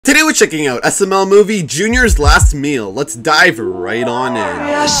You're checking out SML movie Junior's Last Meal. Let's dive right on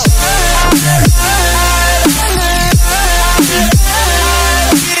in.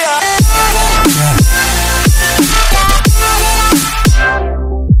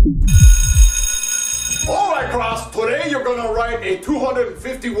 Today you're gonna write a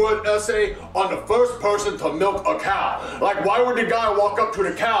 250-word essay on the first person to milk a cow. Like, why would the guy walk up to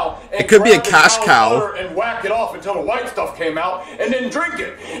the cow and it could be a cash cow and whack it off until the white stuff came out and then drink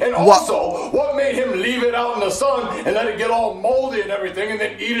it? And also, what made him leave it out in the sun and let it get all moldy and everything and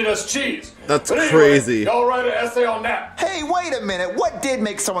then eat it as cheese? That's anyway, crazy. Y'all write an essay on that. Hey, wait a minute. What did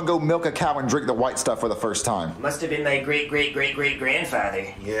make someone go milk a cow and drink the white stuff for the first time? Must have been my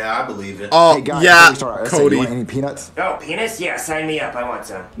great-great-great-great-grandfather. Yeah, I believe it. Oh, hey guys, yeah, Cody. You want any peanuts? Oh, peanuts? Yeah, sign me up. I want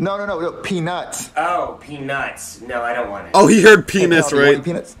some. No, peanuts. Oh, peanuts. No, I don't want it. Oh, he heard penis, hey, right?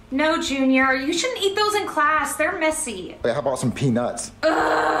 Peanuts? No, Junior. You shouldn't eat those in class. They're messy. Hey, how about some peanuts?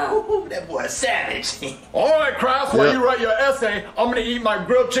 Ooh, that boy's savage. All right, Kraft, while you write your essay, I'm gonna eat my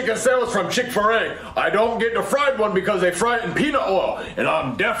grilled chicken sandwich from Chick-fil-A. I don't get the fried one because they fry it in peanut oil, and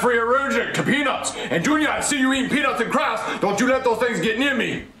I'm definitely allergic to peanuts. And Junior, I see you eating peanuts in class. Don't you let those things get near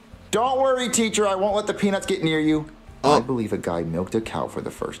me. Don't worry, teacher. I won't let the peanuts get near you. I believe a guy milked a cow for the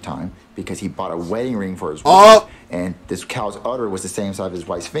first time because he bought a wedding ring for his wife, and this cow's udder was the same size as his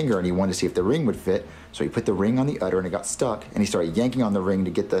wife's finger, and he wanted to see if the ring would fit, so he put the ring on the udder, and it got stuck, and he started yanking on the ring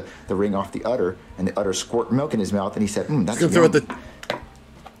to get the ring off the udder, and the udder squirted milk in his mouth, and he said, that's yum.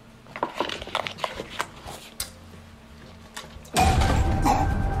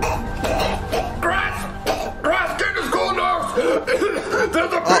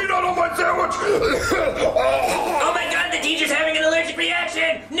 There's a peanut on my sandwich! Oh my god, the teacher's having an allergic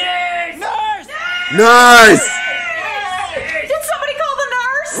reaction! Nurse! Nurse! Nice! Did somebody call the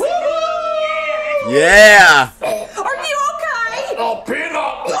nurse? Yeah! Are you okay? Oh,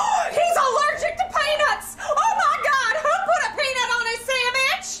 peanut! He's allergic to peanuts! Oh my god, who put a peanut on his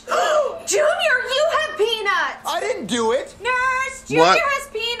sandwich? Junior, you have peanuts! I didn't do it! Nurse, Junior What? has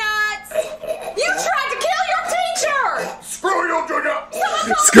peanuts! You tried to kill your teacher! Screw you, Junior!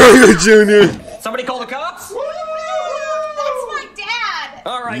 Screw you, Junior! Somebody call the cops? That's my dad!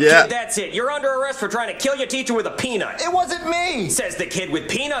 Alright, Yeah. kid, that's it. You're under arrest for trying to kill your teacher with a peanut. It wasn't me! Says the kid with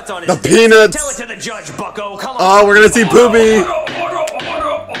peanuts on his The desk. peanuts. Tell it to the judge, bucko. Come on. Oh, we're gonna see Poopy! Order.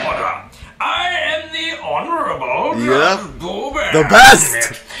 I am the Honorable Yeah. Boober. The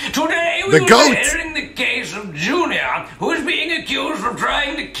best! Today we The will goat. be hearing the case of Junior, who is being accused of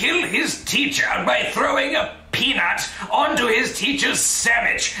trying to kill his teacher by throwing a peanut onto his teacher's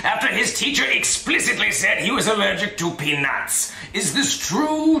sandwich after his teacher explicitly said he was allergic to peanuts. Is this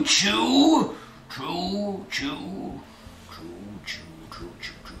true, Chew? True.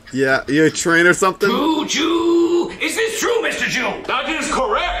 Yeah, you a train or something? Chew. Is this true, Mr. Chew? That is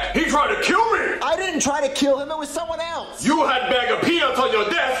correct! He tried to kill me! I didn't try to kill him, it was someone else! You had a bag of peanuts on your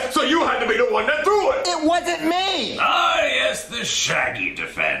desk, so you had to be the one that threw it! It wasn't me! Ah, yes, the Shaggy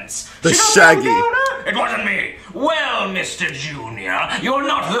defense. The Should I Shaggy. know? It wasn't me. Well, Mr. Junior, you're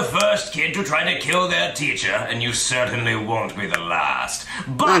not the first kid to try to kill their teacher, and you certainly won't be the last.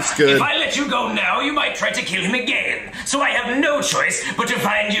 But That's good. if I let you go now, you might try to kill him again. So I have no choice but to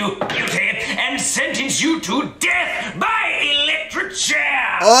find you guilty and sentence you to death by electric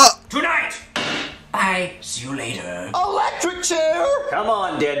chair. Tonight. Bye. See you later. Electric chair! Come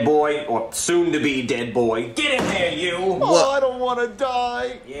on, dead boy. Or soon-to-be dead boy. Get in there, you. Oh, I don't want to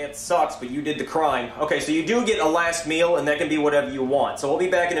die. Yeah, it sucks, but you did the crime. Okay, so you do get a last meal, and that can be whatever you want. So we'll be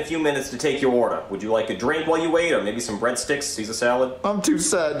back in a few minutes to take your order. Would you like a drink while you wait, or maybe some breadsticks, Caesar salad? I'm too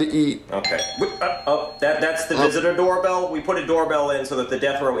sad to eat. Okay. That's the visitor doorbell. We put a doorbell in so that the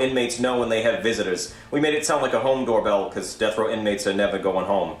death row inmates know when they have visitors. We made it sound like a home doorbell, because death row inmates are never going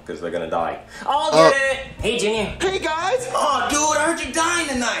home, because they're gonna die. I'll get it! Hey, Junior. Hey, guys! Oh, dude, I heard you dying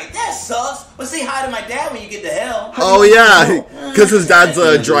tonight. That sucks. But say hi to my dad when you get to hell. Oh yeah, because his dad's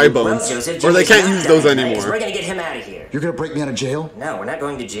dry bones. Well, Joseph, Or they Junior's can't not use those dying, right? anymore. So we're gonna get him out of here. You're gonna break me out of jail? No, we're not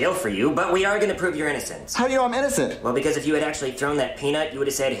going to jail for you, but we are gonna prove your innocence. How do you know I'm innocent? Well, because if you had actually thrown that peanut, you would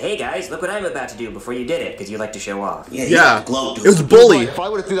have said, hey guys, look what I'm about to do before you did it, because you like to show off. Yeah, Glow, dude. it was bully. If I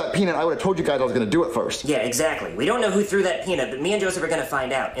would have threw that peanut, I would have told you guys I was gonna do it first. Yeah, exactly. We don't know who threw that peanut, but me and Joseph are gonna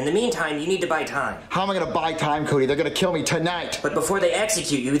find out. In the meantime, you need to buy time. How am I gonna buy time, Cody? They're gonna kill me tonight. But before they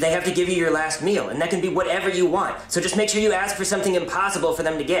execute you, they have to give you your last meal, and that can be whatever you want. So just make sure you ask for something impossible for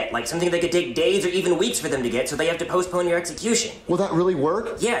them to get, like something that could take days or even weeks for them to get, so they have to postpone your execution. Will that really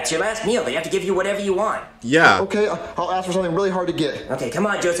work? Yeah, it's your last meal. They have to give you whatever you want. Yeah. Okay, I'll ask for something really hard to get. Okay, come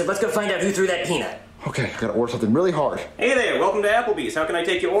on, Joseph. Let's go find out who threw that peanut. Okay, gotta order something really hard. Hey there, welcome to Applebee's. How can I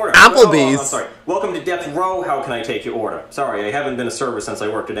take your order? Applebee's? I'm sorry. Welcome to Death Row. How can I take your order? Sorry, I haven't been a server since I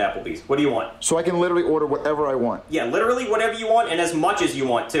worked at Applebee's. What do you want? So I can literally order whatever I want. Yeah, literally whatever you want and as much as you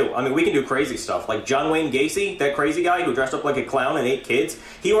want, too. I mean, we can do crazy stuff. Like John Wayne Gacy, that crazy guy who dressed up like a clown and ate kids,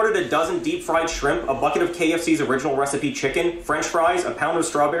 he ordered a dozen deep-fried shrimp, a bucket of KFC's original recipe chicken, French fries, a pound of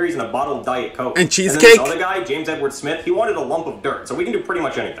strawberries, and a bottle of Diet Coke. And cheesecake? And then this other guy, James Edward Smith, he wanted a lump of dirt. So we can do pretty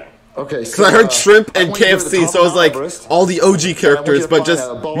much anything. Okay, so Because I heard shrimp and KFC, so I was like, all the OG characters, but just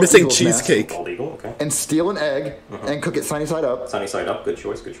missing cheesecake. Bald eagle, okay. And steal an egg and cook it sunny side up. Sunny side up, good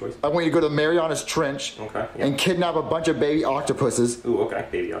choice, good choice. I want you to go to the Marianas Trench and kidnap a bunch of baby octopuses. Ooh, okay,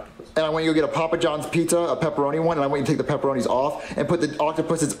 baby octopus. And I want you to go get a Papa John's pizza, a pepperoni one, and I want you to take the pepperonis off and put the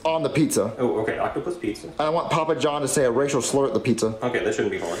octopuses on the pizza. Oh, okay, octopus pizza. And I want Papa John to say a racial slur at the pizza. Okay, that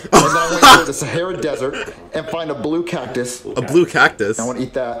shouldn't be hard. And then I want you to go to the Sahara Desert and find a blue cactus. A blue cactus? I want to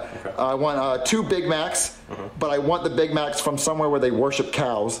eat that. Okay. I want 2 Big Macs, but I want the Big Macs from somewhere where they worship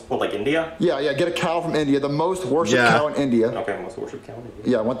cows. Well, like India? Yeah, get a cow from India, the most worshipped cow in India. Okay, most worshipped cow in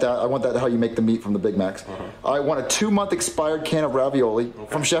India. Yeah, I want that how you make the meat from the Big Macs. I want a 2-month expired can of ravioli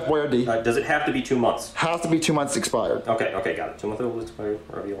from Chef Boyardee. Does it have to be 2 months? Has to be 2 months expired. Okay, got it. 2 months old expired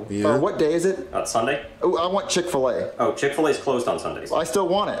ravioli. Yeah. What day is it? Sunday? Oh, I want Chick-fil-A. Oh, Chick-fil-A's closed on Sundays. I still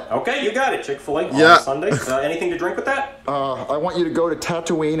want it. Okay, you got it. Chick-fil-A Yeah. on Sunday. Anything to drink with that? I want you to go to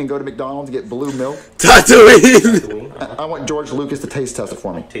Tatooine and go to McDonald's and get blue milk. Tatooine! I want George Lucas to taste test it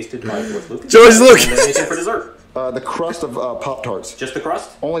for me. Tasted by George Lucas. George And Lucas! then anything for dessert? The crust of Pop-Tarts. Just the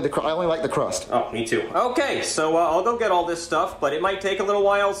crust? I only like the crust. Oh, me too. Okay, so I'll go get all this stuff, but it might take a little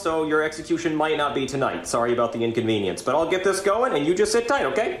while, so your execution might not be tonight. Sorry about the inconvenience, but I'll get this going, and you just sit tight,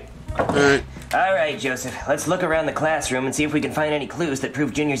 okay? Alright. All right, Joseph. Let's look around the classroom and see if we can find any clues that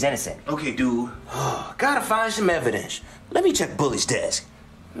prove Junior's innocent. Okay, dude. Gotta find some evidence. Let me check Bully's desk.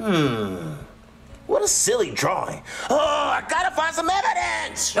 What a silly drawing. Oh, I gotta find some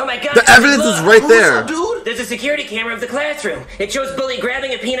evidence! Oh my God! The evidence is right there. Dude? There's a security camera of the classroom. It shows Bully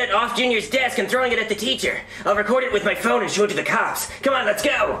grabbing a peanut off Junior's desk and throwing it at the teacher. I'll record it with my phone and show it to the cops. Come on, let's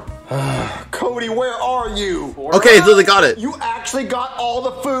go. Cody, where are you? Okay, so they got it. You actually got all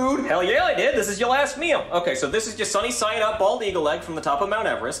the food? Hell yeah, I did. This is your last meal. Okay, so this is your sunny side up bald eagle egg from the top of Mount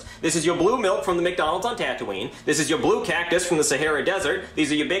Everest. This is your blue milk from the McDonald's on Tatooine. This is your blue cactus from the Sahara Desert.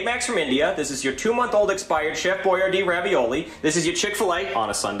 These are your Big Macs from India. This is your 2-month-old expired Chef Boyardee ravioli. This is your Chick-fil-A on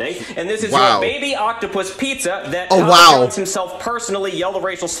a Sunday. And this is your baby octopus pizza that Jones himself personally yelled a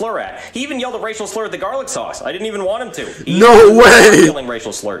racial slur at. He even yelled a racial slur at the garlic sauce. I didn't even want him to. No way! Yelling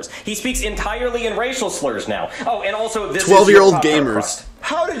racial slurs. He speaks entirely in racial slurs now. Oh, and also this 12-year-old is your gamers. crust.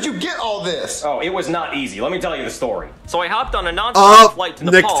 How did you get all this? Oh, it was not easy. Let me tell you the story. So I hopped on a non-stop flight to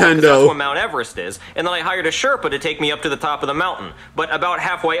Nepal, because that's where Mount Everest is, and then I hired a Sherpa to take me up to the top of the mountain. But about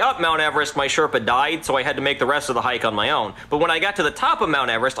halfway up Mount Everest, my Sherpa died, so I had to make the rest of the hike on my own. But when I got to the top of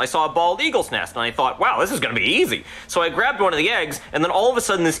Mount Everest, I saw a bald eagle's nest, and I thought, wow, this is going to be easy. So I grabbed one of the eggs, and then all of a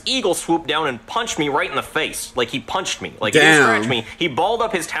sudden this eagle swooped down and punched me right in the face. Like, he punched me. Like, he didn't scratch me. He balled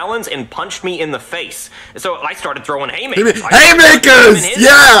up his talons and punched me in the face. So I started throwing haymakers. Haymakers!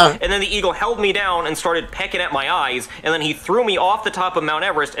 Yeah! And then the eagle held me down and started pecking at my eyes, and then he threw me off the top of Mount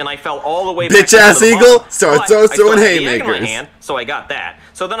Everest, and I fell all the way back Bitch ass eagle, start throwing haymakers. In my haymakers. hand, so I got that.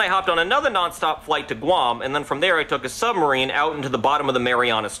 So then I hopped on another non-stop flight to Guam, and then from there I took a submarine out into the bottom of the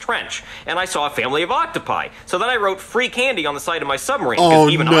Marianas Trench, and I saw a family of octopi. So then I wrote free candy on the side of my submarine,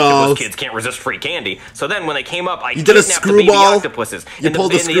 because even octopus kids can't resist free candy. So then when they came up, I kidnapped the baby octopuses. You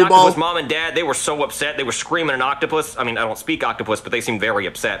pulled the a screwball? octopus mom and dad, they were so upset. They were screaming an octopus. I mean, I don't speak octopus, but they seemed very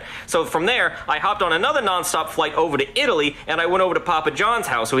upset. So from there, I hopped on another non-stop flight over to Italy, and I went over to Papa John's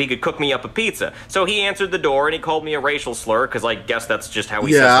house so he could cook me up a pizza. So he answered the door, and he called me a racial slur, because I guess that's just how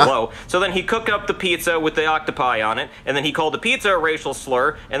he says hello. So then he cooked up the pizza with the octopi on it, and then he called the pizza a racial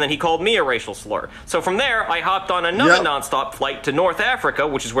slur, and then he called me a racial slur. So from there, I hopped on another non-stop flight to North Africa,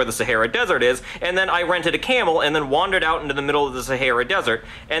 which is where the Sahara Desert is, and then I rented a camel and then wandered out into the middle of the Sahara Desert,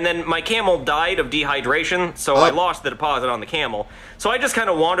 and then my camel died of dehydration, so I lost the deposit on the camel. So I just kind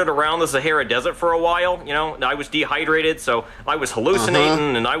of wandered around the Sahara Desert for a while, you know, I was dehydrated, so I was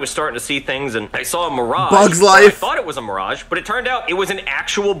hallucinating, and I was starting to see things, and I saw a mirage. Bug's Life. I thought it was a mirage, but it turned out it was an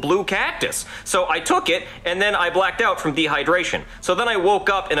actual blue cactus. So I took it, and then I blacked out from dehydration. So then I woke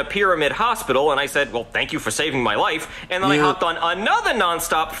up in a pyramid hospital, and I said, well, thank you for saving my life, and then I hopped on another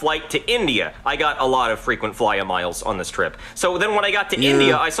non-stop flight to India. I got a lot of frequent flyer miles on this trip. So then when I got to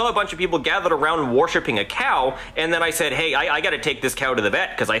India, I saw a bunch of people gathered around worshipping a cow, and then I said, hey, I gotta take this cow to the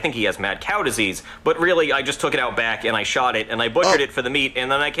vet, because I think he has mad cow disease, but really, I just took it out back back and I shot it and I butchered it for the meat,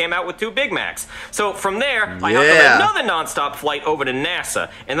 and then I came out with 2 Big Macs. So from there, I hopped on another nonstop flight over to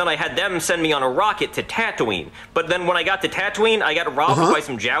NASA, and then I had them send me on a rocket to Tatooine. But then when I got to Tatooine, I got robbed by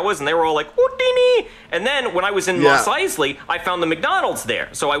some Jawas, and they were all like, "Houdini!" And then when I was in Mos Eisley, I found the McDonald's there.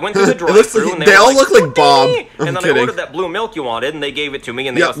 So I went through the drive-thru, and they all look like Bob. And then I ordered that blue milk you wanted, and they gave it to me,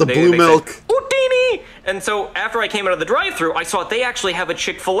 and they the blue milk. Said, "Houdini!" And so after I came out of the drive-thru, I saw they actually have a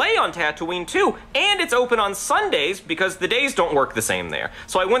Chick-fil-A on Tatooine too, and it's open on Sundays because the days don't work the same there.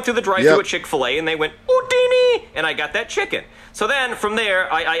 So I went through the drive-thru at Chick-fil-A, and they went, "Houdini!" And I got that chicken. So then, from there,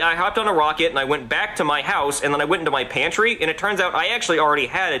 I hopped on a rocket, and I went back to my house, and then I went into my pantry, and it turns out I actually already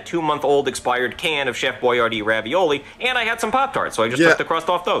had a 2-month-old expired can of Chef Boyardee ravioli, and I had some Pop-Tarts, so I just took the crust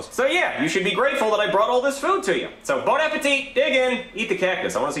off those. So yeah, you should be grateful that I brought all this food to you. So bon appetit, dig in, eat the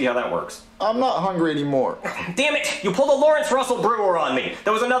cactus. I want to see how that works. I'm not hungry anymore. Damn it, you pulled a Lawrence Russell Brewer on me.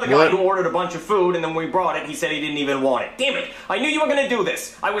 There was another guy who ordered a bunch of food, and then when we brought it, he said he didn't even want it. Damn it, I knew you were going to do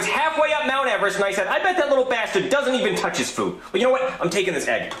this. I was halfway up Mount Everest, and I said, I bet that little bastard doesn't even touch his food. But you know what? I'm taking this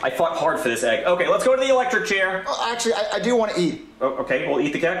egg. I fought hard for this egg. Okay, let's go to the electric chair. Actually, I do want to eat. Oh, okay, we'll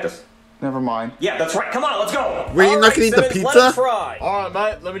eat the cactus. Never mind. Yeah, that's right. Come on, let's go. Wait, you're not gonna eat the pizza? Alright,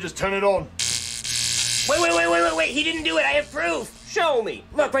 mate, let me just turn it on. Wait, he didn't do it. I have proof. Show me.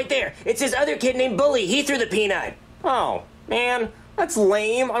 Look, right there. It's his other kid named Bully. He threw the peanut. Oh, man. That's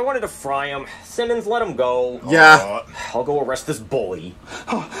lame. I wanted to fry him. Simmons, let him go. Yeah. I'll go arrest this bully.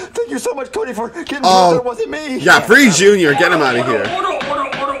 Oh, thank you so much, Cody, for getting me. It wasn't me. Yeah, free Junior. Get him out of here.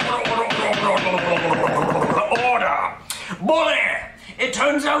 Order! Bully! It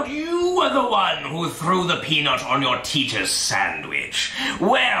turns out you were the one who threw the peanut on your teacher's sandwich.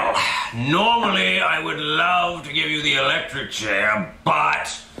 Well, normally I would love to give you the electric chair,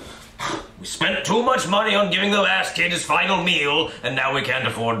 but we spent too much money on giving the last kid his final meal, and now we can't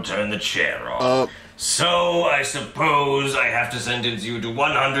afford to turn the chair off. So I suppose I have to sentence you to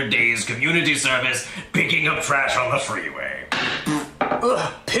 100 days community service picking up trash on the freeway.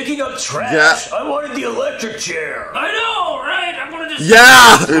 Picking up trash? I wanted the electric chair. I know, right? I'm gonna just...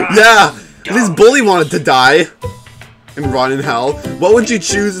 Yeah! At least Bully wanted to die and rot in hell. What would you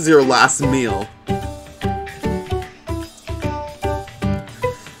choose as your last meal?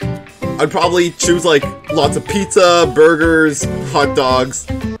 I'd probably choose, like, lots of pizza, burgers, hot dogs,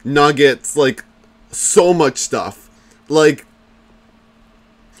 nuggets, like, so much stuff. Like,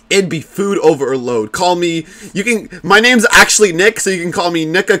 it'd be food overload. Call me, my name's actually Nick, so you can call me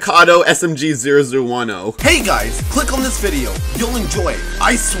Nickacado SMG001. Hey guys, click on this video. You'll enjoy it,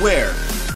 I swear.